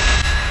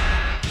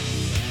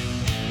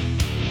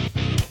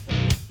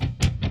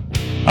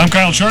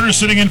Kyle Charter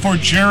sitting in for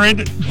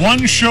Jared.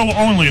 One show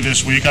only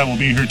this week. I will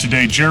be here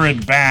today.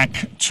 Jared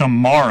back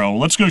tomorrow.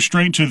 Let's go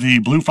straight to the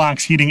Blue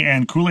Fox Heating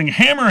and Cooling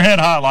Hammerhead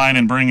Hotline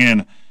and bring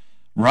in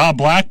Rob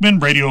Blackman,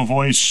 radio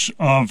voice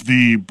of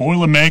the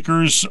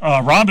Boilermakers.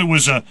 Rob, it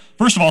was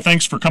first of all,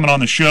 thanks for coming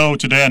on the show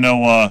today. I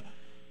know I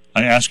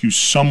asked you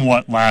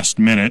somewhat last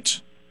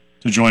minute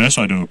to join us,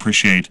 so I do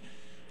appreciate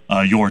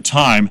your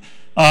time.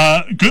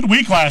 Good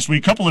week last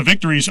week. Couple of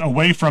victories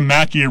away from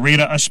Mackey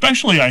Arena,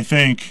 especially, I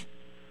think,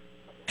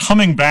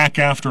 coming back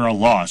after a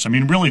loss. I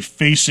mean, really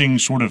facing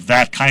sort of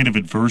that kind of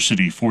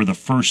adversity for the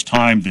first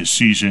time this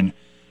season.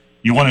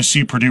 You want to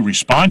see Purdue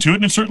respond to it,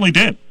 and it certainly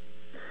did.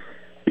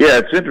 Yeah,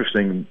 it's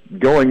interesting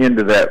going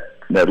into that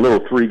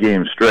little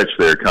 3-game stretch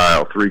there,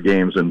 Kyle. 3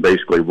 games in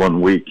basically 1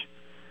 week.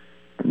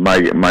 My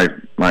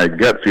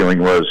gut feeling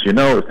was,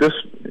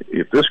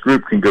 if this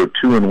group can go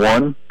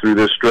 2-1 through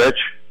this stretch,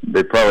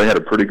 they probably had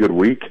a pretty good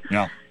week.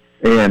 Yeah.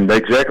 And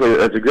that's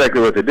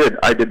exactly what they did.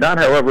 I did not,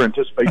 however,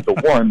 anticipate the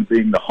one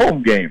being the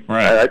home game.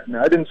 Right.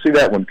 I didn't see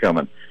that one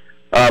coming.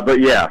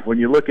 But yeah, when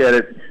you look at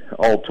it,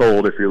 all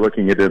told, if you're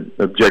looking at it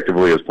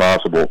objectively as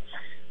possible,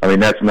 I mean,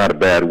 that's not a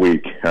bad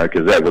week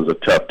because that was a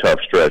tough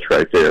stretch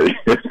right there.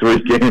 3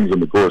 games in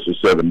the course of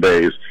 7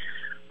 days,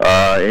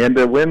 and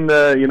to win,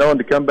 and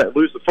to come back,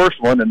 lose the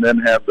first one, and then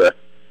have the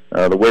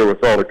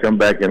wherewithal to come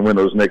back and win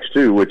those next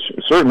 2, which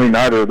certainly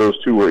neither of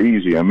those 2 were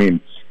easy. I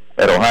mean,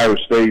 at Ohio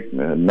State,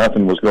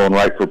 nothing was going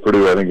right for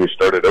Purdue. I think they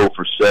started 0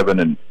 for 7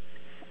 and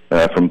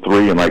from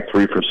 3 and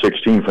 3 for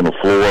 16 from the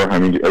floor. I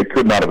mean, they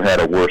could not have had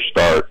a worse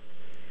start.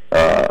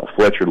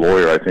 Fletcher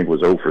Loyer, I think,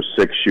 was 0 for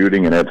 6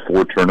 shooting and had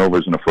 4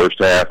 turnovers in the first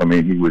half. I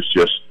mean, he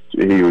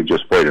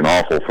just played an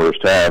awful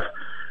first half.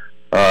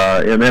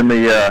 And then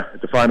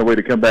to find a way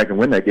to come back and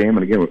win that game,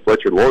 and again with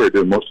Fletcher Loyer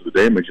doing most of the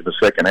damage in the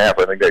second half,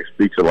 I think that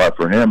speaks a lot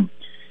for him.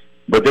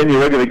 But then you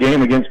look at the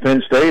game against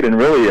Penn State, and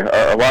really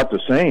a lot the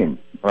same.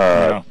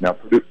 Now,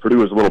 Purdue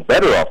was a little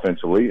better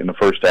offensively in the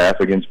first half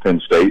against Penn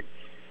State.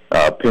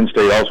 Penn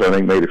State also, I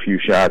think, made a few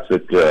shots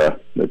that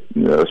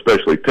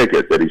especially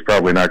Pickett, that he's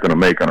probably not going to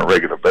make on a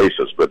regular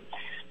basis. But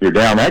you're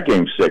down that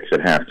game 6 at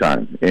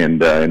halftime and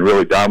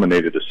really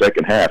dominated the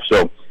second half.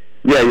 So,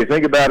 yeah, you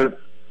think about it,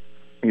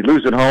 you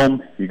lose at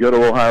home, you go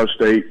to Ohio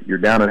State, you're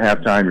down at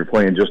halftime, you're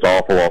playing just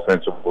awful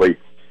offensively,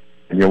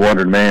 and you're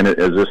wondering, man,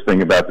 is this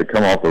thing about to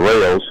come off the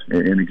rails?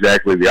 And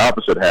exactly the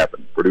opposite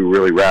happened. Purdue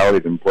really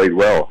rallied and played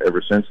well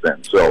ever since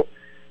then. So,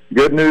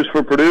 good news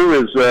for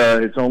Purdue is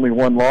it's only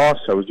 1 loss.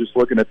 I was just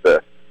looking at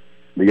the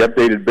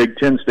updated Big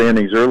Ten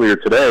standings earlier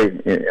today,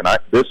 and I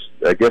guess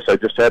I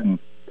just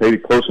hadn't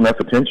paid close enough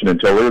attention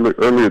until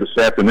earlier this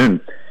afternoon.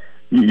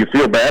 You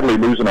feel badly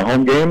losing a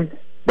home game,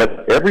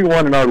 but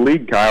everyone in our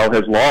league, Kyle,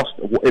 has lost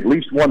at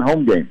least 1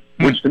 home game,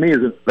 which to me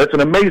that's an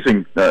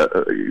amazing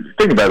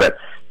think about that.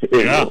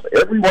 Yeah.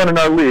 Everyone in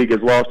our league has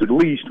lost at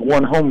least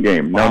 1 home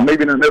game. Wow. Now,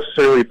 maybe not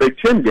necessarily a Big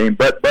Ten game,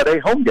 but a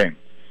home game.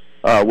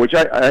 Which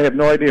I have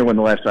no idea when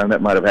the last time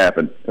that might have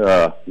happened,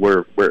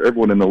 where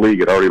everyone in the league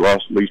had already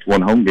lost at least 1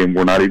 home game.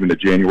 We're not even to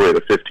January the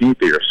 15th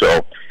here.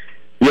 So,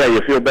 yeah, you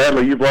feel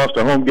badly you've lost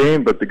a home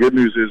game, but the good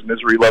news is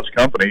misery loves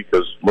company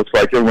because it looks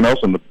like everyone else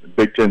in the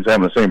Big Ten's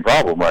having the same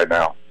problem right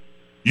now.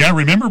 Yeah,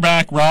 remember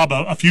back, Rob,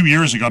 a few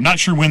years ago, I'm not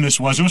sure when this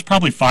was, it was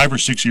probably 5 or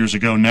 6 years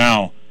ago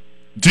now,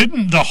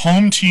 didn't the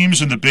home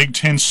teams in the Big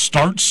Ten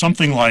start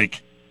something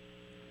like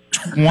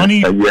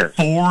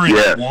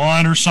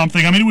 24-1 or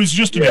something? I mean, it was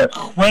just an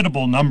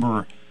incredible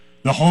number.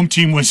 The home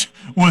team was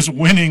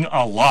winning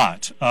a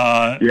lot.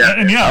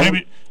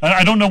 Maybe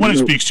I don't know what it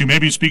speaks to.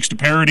 Maybe it speaks to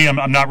parity.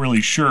 I'm not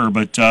really sure,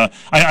 but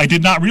I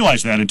did not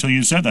realize that until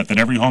you said that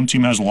every home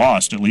team has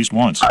lost at least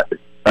once.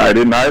 I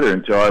didn't either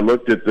until I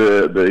looked at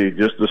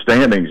the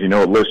standings.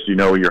 It lists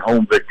your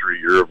home victory,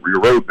 your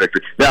road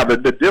victory. Now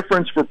the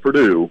difference for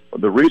Purdue,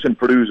 the reason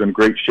Purdue's in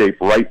great shape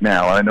right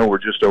now, I know we're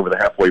just over the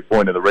halfway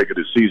point of the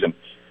regular season.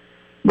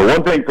 The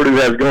one thing Purdue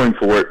has going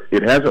for it,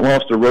 it hasn't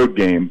lost a road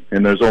game,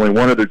 and there's only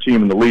one other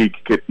team in the league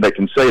that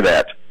can say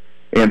that.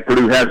 And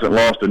Purdue hasn't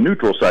lost a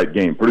neutral site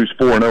game. Purdue's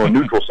 4-0 in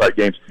neutral site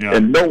games,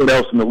 and no one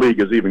else in the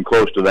league is even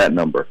close to that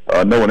number.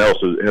 No one else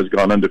has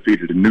gone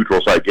undefeated in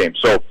neutral site games.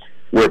 So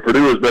where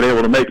Purdue has been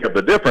able to make up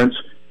the difference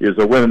is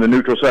the winning the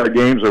neutral site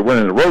games or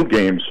winning the road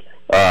games,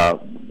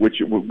 which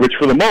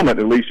for the moment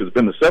at least has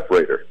been the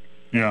separator.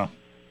 Yeah.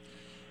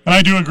 And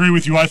I do agree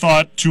with you. I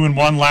thought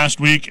 2-1 last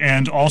week,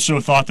 and also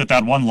thought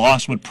that 1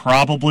 loss would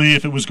probably,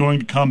 if it was going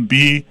to come,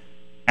 be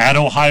at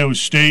Ohio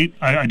State.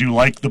 I do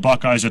like the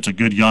Buckeyes. That's a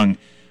good young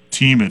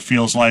team, it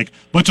feels like.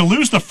 But to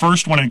lose the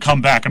first one and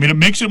come back, I mean, it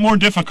makes it more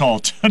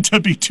difficult to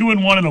be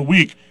 2-1 in a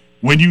week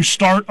when you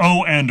start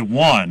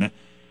 0-1.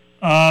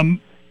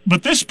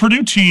 But this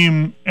Purdue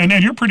team, and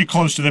you're pretty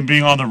close to them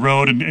being on the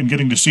road and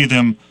getting to see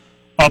them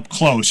up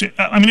close.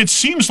 I mean, it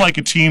seems like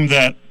a team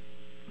that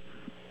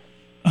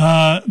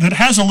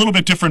has a little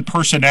bit different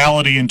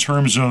personality in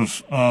terms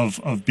of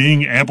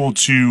being able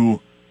to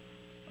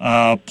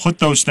put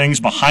those things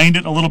behind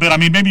it a little bit. I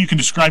mean, maybe you can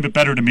describe it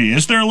better to me.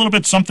 Is there a little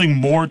bit something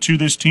more to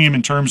this team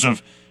in terms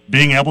of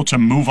being able to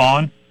move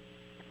on?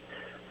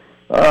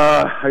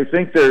 I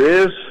think there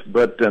is,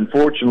 but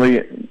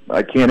unfortunately,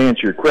 I can't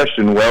answer your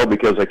question well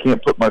because I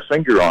can't put my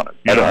finger on it.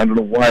 Yeah. I don't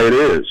know why it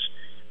is.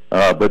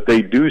 But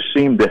they do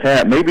seem to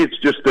have, maybe it's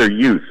just their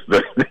youth.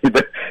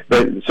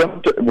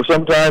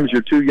 Sometimes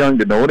you're too young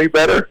to know any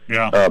better.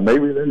 Yeah.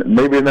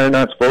 Maybe they're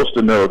not supposed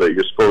to know that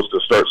you're supposed to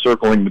start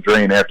circling the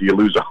drain after you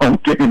lose a home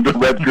game to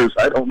Rutgers.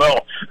 I don't know.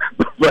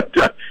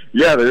 But,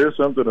 yeah, there is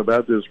something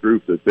about this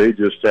group that they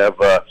just have,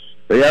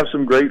 they have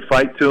some great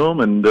fight to them,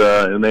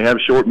 and they have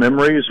short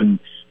memories,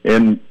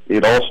 and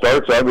it all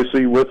starts,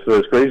 obviously, with,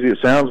 as crazy as it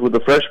sounds, with the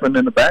freshman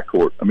in the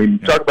backcourt. I mean,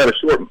 talk about a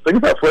short – think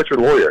about Fletcher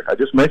Loyer. I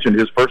just mentioned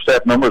his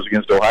first-half numbers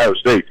against Ohio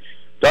State.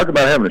 Talk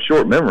about having a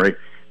short memory.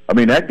 I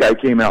mean, that guy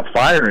came out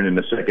firing in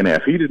the second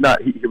half.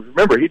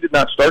 Remember, he did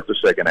not start the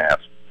second half,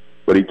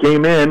 but he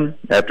came in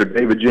after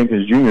David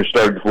Jenkins Jr.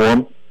 started for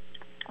him.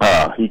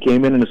 He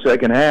came in the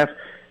second half.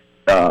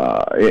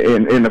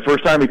 And the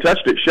first time he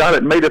touched it, shot it,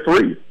 and made a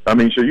three. I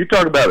mean, so you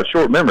talk about a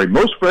short memory.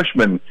 Most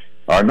freshmen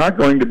are not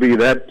going to be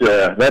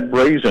that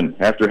brazen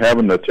after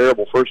having the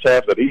terrible first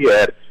half that he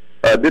had.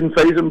 Didn't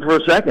phase him for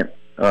a second.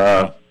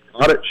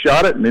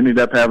 Shot it, and ended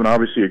up having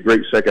obviously a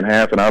great second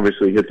half, and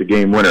obviously hit the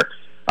game winner.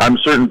 I'm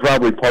certain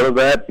probably part of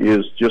that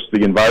is just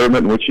the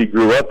environment in which he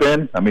grew up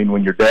in. I mean,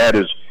 when your dad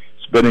is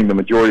spending the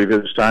majority of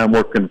his time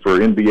working for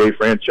NBA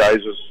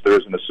franchises,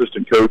 there's an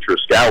assistant coach or a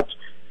scout,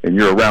 and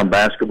you're around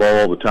basketball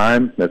all the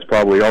time, that's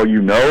probably all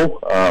you know.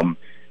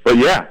 But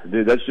yeah,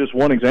 that's just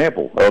one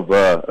example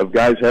of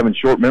guys having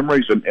short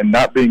memories and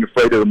not being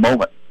afraid of the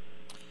moment.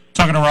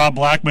 Talking to Rob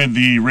Blackman,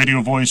 the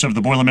radio voice of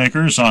the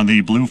Boilermakers on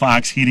the Blue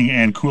Fox Heating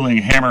and Cooling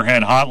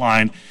Hammerhead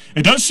Hotline.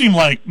 It does seem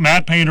like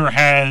Matt Painter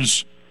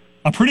has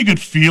a pretty good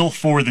feel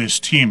for this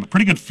team, a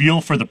pretty good feel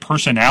for the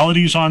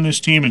personalities on this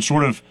team and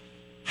sort of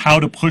how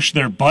to push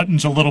their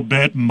buttons a little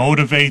bit,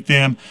 motivate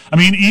them. I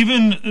mean,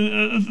 even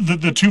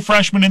the two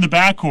freshmen in the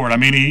backcourt, I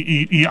mean,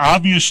 he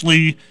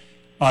obviously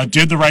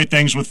did the right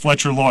things with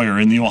Fletcher Loyer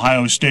in the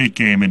Ohio State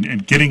game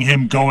and getting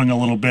him going a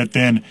little bit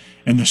then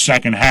in the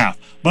second half.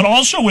 But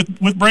also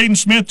with Braden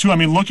Smith, too. I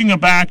mean, looking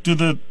back to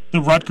the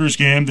Rutgers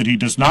game that he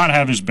does not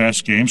have his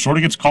best game, sort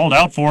of gets called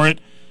out for it,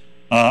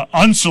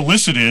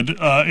 unsolicited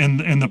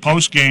in the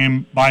post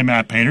game by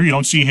Matt Painter. You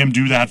don't see him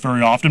do that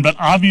very often, but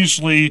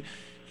obviously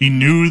he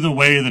knew the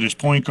way that his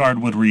point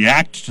guard would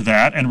react to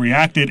that and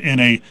reacted in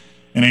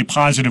a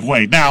positive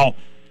way. Now,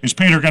 is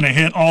Painter going to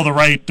hit all the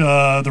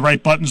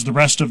right buttons the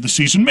rest of the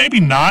season? Maybe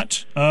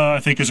not. I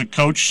think as a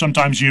coach,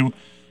 sometimes you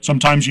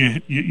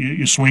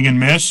swing and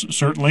miss.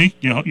 Certainly,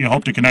 you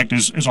hope to connect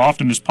as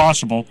often as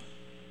possible.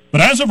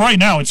 But as of right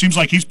now, it seems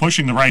like he's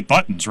pushing the right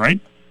buttons,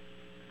 right?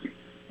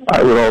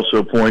 I would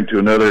also point to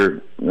another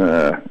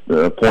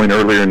point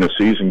earlier in the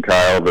season,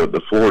 Kyle,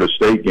 the Florida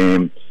State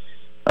game,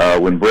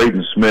 when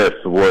Braden Smith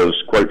was,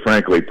 quite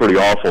frankly, pretty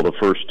awful the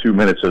first 2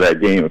 minutes of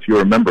that game. If you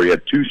remember, he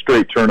had 2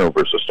 straight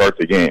turnovers to start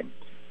the game,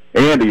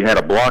 and he had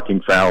a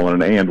blocking foul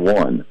on an and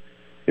one.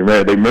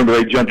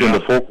 They jumped into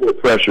full court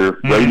pressure.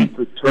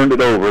 Braden turned it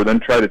over, then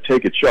tried to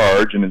take a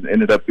charge, and it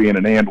ended up being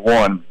an and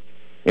one.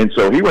 And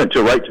so he went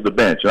right to the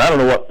bench. And I don't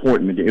know what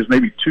point in the game. It was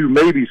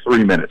maybe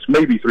 3 minutes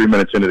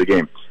into the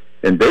game.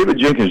 And David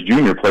Jenkins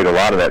Jr. played a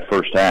lot of that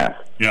first half.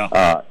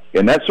 Yeah.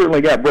 And that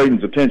certainly got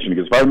Braden's attention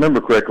because if I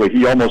remember correctly,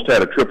 he almost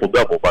had a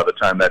triple-double by the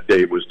time that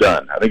day was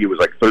done. I think it was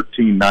like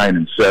 13, 9,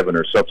 and 7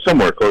 or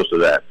somewhere close to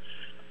that.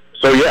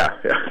 So, yeah,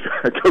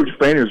 Coach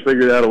Painter's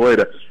figured out a way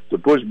to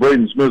push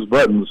Braden Smith's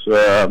buttons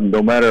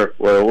no matter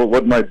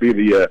what might be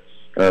the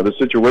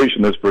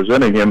situation that's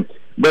presenting him.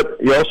 But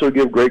you also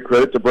give great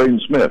credit to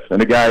Braden Smith,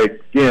 and a guy,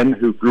 again,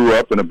 who grew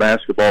up in a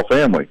basketball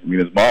family. I mean,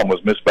 his mom was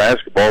Miss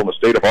Basketball in the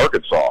state of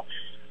Arkansas.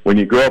 When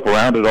you grow up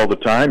around it all the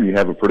time, you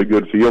have a pretty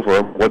good feel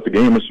for what the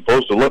game is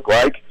supposed to look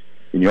like,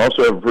 and you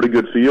also have a pretty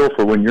good feel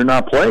for when you're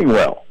not playing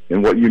well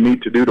and what you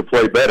need to do to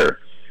play better.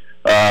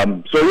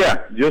 So,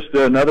 yeah, just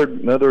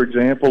another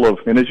example of,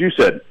 and as you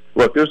said,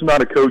 look, there's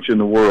not a coach in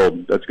the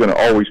world that's going to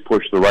always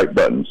push the right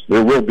buttons.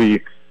 There will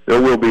be,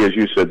 as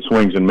you said,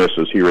 swings and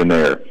misses here and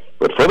there.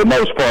 But for the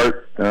most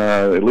part,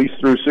 at least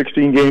through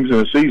 16 games in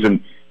a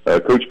season,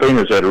 Coach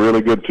Painter's had a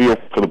really good feel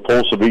for the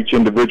pulse of each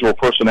individual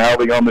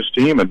personality on this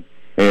team, and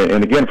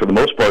again, for the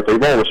most part,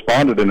 they've all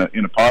responded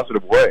in a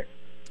positive way.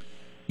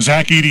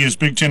 Zach Edey is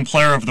Big Ten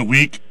Player of the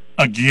Week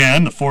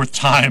again, the 4th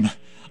time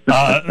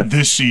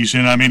this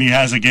season. I mean, he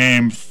has a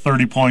game,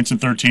 30 points and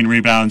 13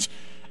 rebounds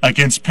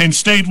against Penn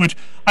State, which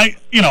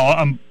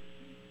I'm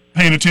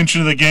paying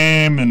attention to the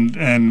game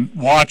and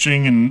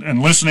watching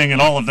and listening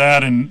and all of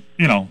that, and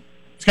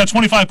he's got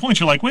 25 points.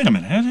 You're like, wait a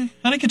minute, how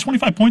did he get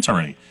 25 points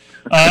already?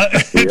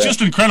 It's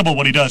just incredible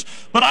what he does.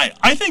 But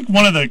I think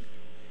one of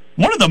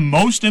the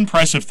most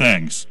impressive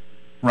things,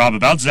 Rob,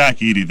 about Zach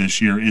Edey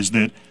this year is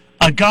that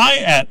a guy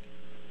at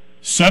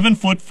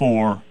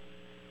 7'4",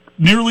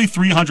 nearly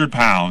 300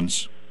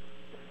 pounds,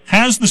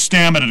 has the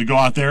stamina to go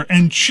out there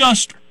and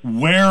just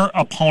wear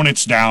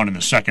opponents down in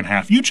the second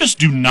half. You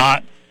just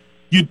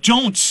you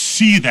don't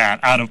see that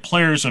out of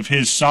players of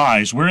his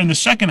size, where in the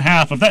second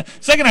half of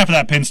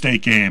that Penn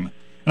State game,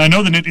 and I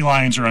know the Nittany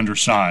Lions are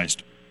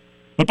undersized,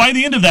 But by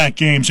the end of that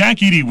game, Zach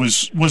Edey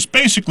was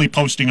basically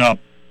posting up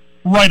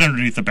right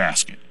underneath the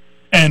basket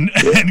and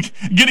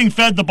getting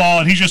fed the ball,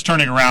 and he's just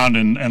turning around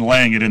and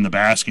laying it in the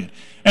basket.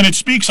 And it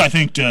speaks, I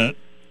think, to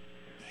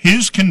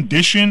his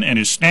condition and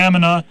his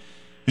stamina,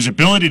 his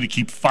ability to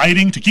keep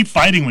fighting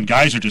when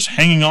guys are just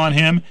hanging on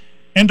him,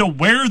 and to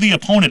wear the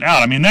opponent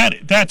out. I mean,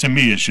 that to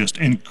me is just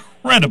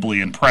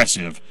incredibly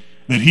impressive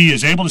that he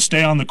is able to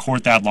stay on the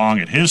court that long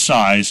at his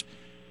size,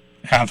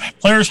 have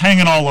players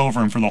hanging all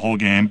over him for the whole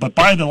game, but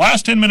by the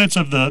last 10 minutes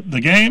of the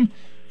game,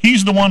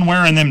 he's the one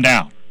wearing them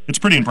down. It's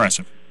pretty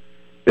impressive.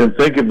 And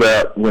think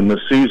about when the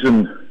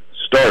season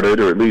started,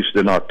 or at least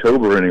in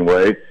October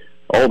anyway,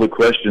 all the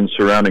questions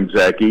surrounding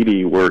Zach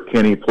Edey were,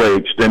 can he play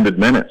extended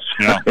minutes?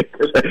 Yeah.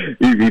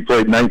 He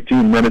played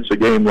 19 minutes a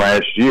game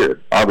last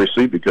year,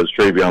 obviously, because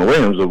Travion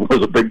Williams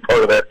was a big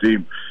part of that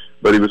team,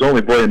 but he was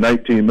only playing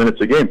 19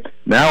 minutes a game.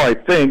 Now I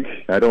think,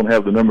 I don't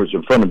have the numbers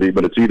in front of me,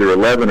 but it's either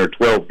 11 or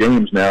 12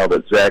 games now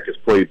that Zach has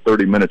played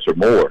 30 minutes or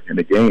more in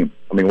a game.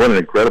 I mean, what an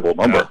incredible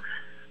number.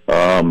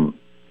 Yeah.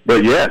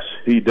 But yes,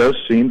 he does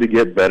seem to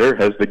get better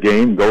as the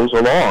game goes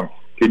along.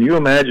 Can you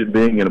imagine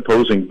being an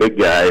opposing big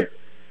guy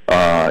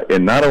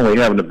and not only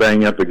having to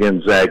bang up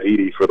against Zach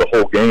Edey for the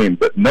whole game,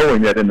 but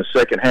knowing that in the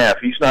second half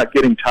he's not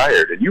getting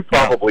tired, and you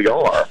probably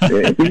are.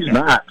 He's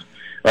not.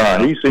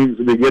 He seems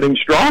to be getting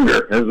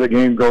stronger as the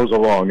game goes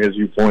along, as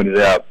you pointed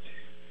out.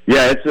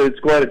 Yeah, it's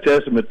quite a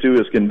testament to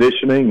his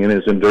conditioning and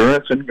his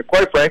endurance, and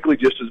quite frankly,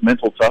 just his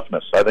mental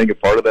toughness. I think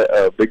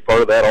a big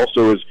part of that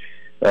also is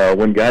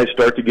when guys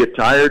start to get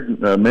tired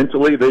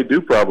mentally, they do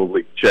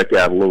probably check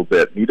out a little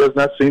bit. He does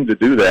not seem to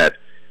do that.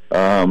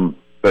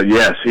 But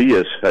yes, he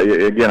is.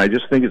 Again, I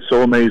just think it's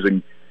so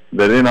amazing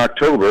that in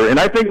October, and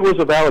I think it was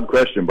a valid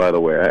question, by the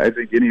way. I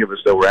think any of us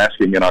that were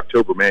asking in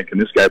October, man, can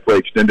this guy play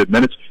extended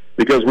minutes?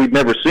 Because we've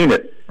never seen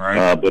it.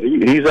 Right. But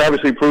he's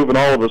obviously proven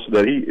all of us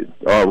that he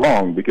are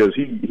wrong, because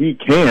he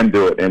can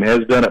do it and has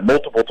done it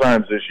multiple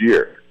times this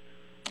year.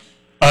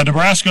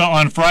 Nebraska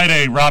on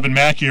Friday, Robin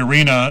Mackey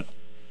Arena.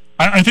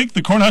 I think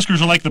the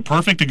Cornhuskers are like the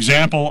perfect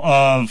example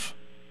of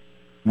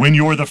when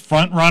you're the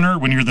front runner,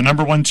 when you're the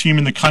number one team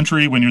in the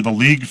country, when you're the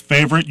league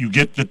favorite, you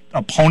get the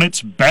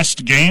opponent's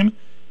best game.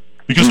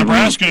 Because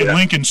Nebraska and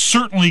Lincoln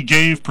certainly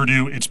gave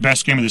Purdue its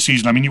best game of the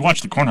season. I mean, you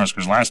watched the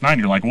Cornhuskers last night, and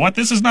you're like, what?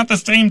 This is not the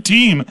same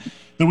team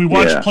that we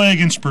watched play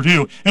against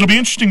Purdue. It'll be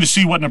interesting to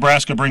see what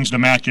Nebraska brings to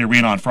Mackey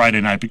Arena on Friday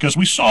night, because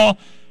we saw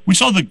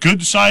the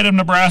good side of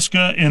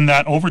Nebraska in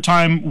that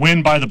overtime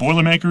win by the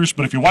Boilermakers,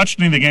 but if you watched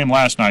any of the game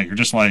last night, you're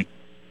just like,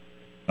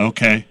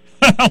 okay.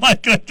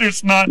 Like, they're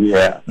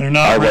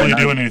not really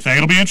doing anything.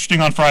 It'll be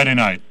interesting on Friday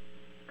night.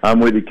 I'm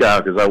with you,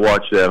 Kyle, because I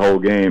watched that whole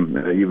game,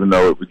 even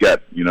though it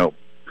got,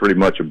 pretty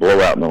much a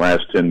blowout in the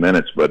last 10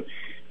 minutes.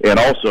 And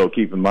also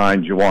keep in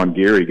mind, Juwan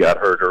Geary got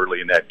hurt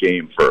early in that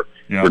game for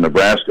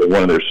Nebraska,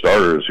 one of their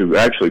starters, who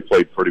actually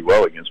played pretty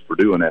well against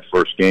Purdue in that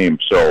first game.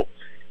 So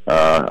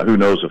who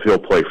knows if he'll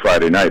play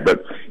Friday night.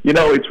 But,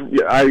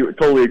 I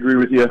totally agree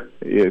with you.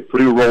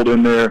 Purdue rolled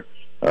in there,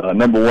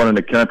 number one in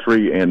the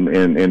country, and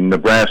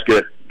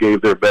Nebraska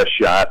gave their best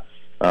shot.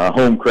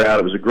 Home crowd.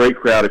 It was a great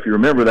crowd. If you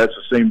remember, that's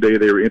the same day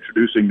they were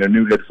introducing their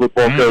new head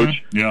football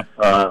coach. Yeah.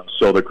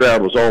 So the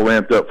crowd was all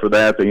ramped up for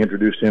that. They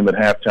introduced him at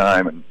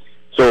halftime, and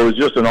so it was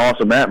just an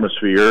awesome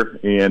atmosphere.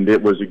 And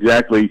it was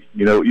exactly,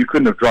 you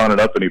couldn't have drawn it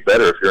up any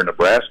better if you're a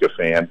Nebraska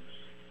fan.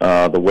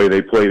 The way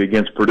they played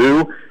against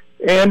Purdue,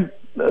 and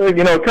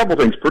a couple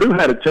things. Purdue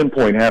had a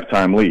 10-point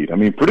halftime lead. I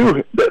mean,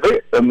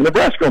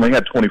 Nebraska only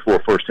had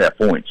 24 first-half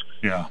points.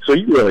 Yeah. So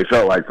you really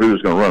felt like Purdue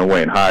was going to run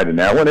away and hide. And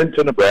that went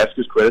into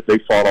Nebraska's credit. They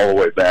fought all the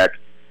way back.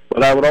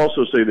 But I would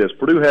also say this.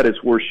 Purdue had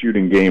its worst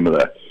shooting game of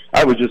that.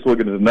 I was just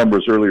looking at the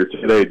numbers earlier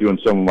today doing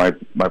some of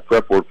my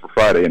prep work for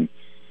Friday. And,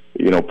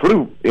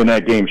 Purdue in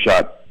that game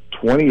shot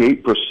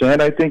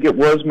 28%, I think it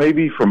was,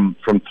 maybe, from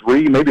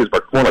three. Maybe it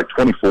was more like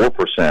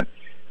 24%.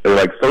 They were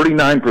like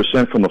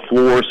 39% from the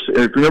floor. If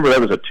you remember,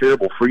 that was a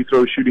terrible free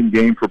throw shooting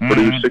game for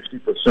Purdue,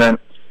 60%.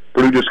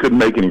 Purdue just couldn't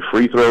make any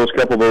free throws. A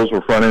couple of those were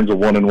front ends of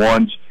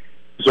one-and-ones.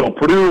 So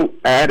Purdue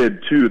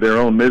added to their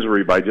own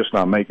misery by just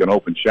not making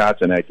open shots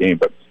in that game.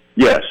 But,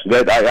 yes,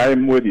 I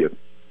am with you.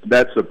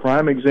 That's a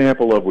prime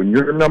example of when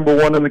you're number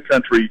one in the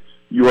country,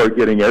 you are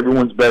getting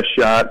everyone's best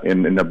shot,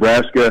 and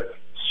Nebraska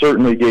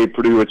certainly gave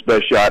Purdue its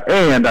best shot.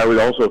 And I would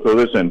also throw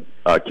this in,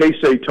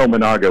 Keisei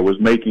Tominaga was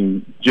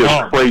making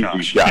just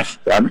crazy shots.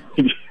 I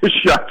mean,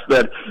 shots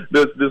that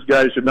this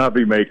guy should not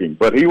be making.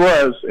 But he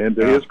was, and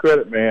to his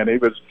credit, man,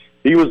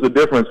 he was the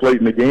difference late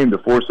in the game to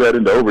force that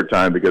into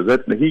overtime, because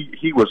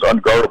he was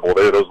unguardable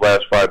there those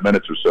last 5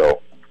 minutes or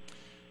so.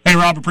 Hey,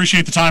 Rob,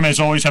 appreciate the time as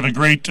always. Have a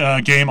great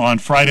game on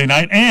Friday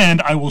night,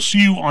 and I will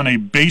see you on a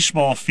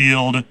baseball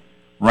field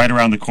right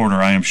around the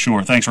corner, I am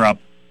sure. Thanks, Rob.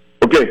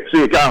 Okay, see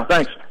you, Kyle.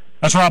 Thanks.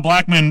 That's Rob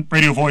Blackman,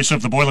 radio voice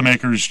of the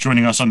Boilermakers,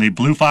 joining us on the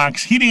Blue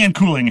Fox Heating and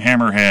Cooling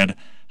Hammerhead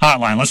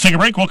Hotline. Let's take a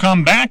break. We'll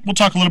come back. We'll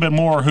talk a little bit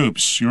more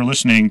hoops. You're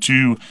listening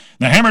to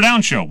the Hammer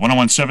Down Show,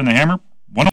 101.7 The Hammer.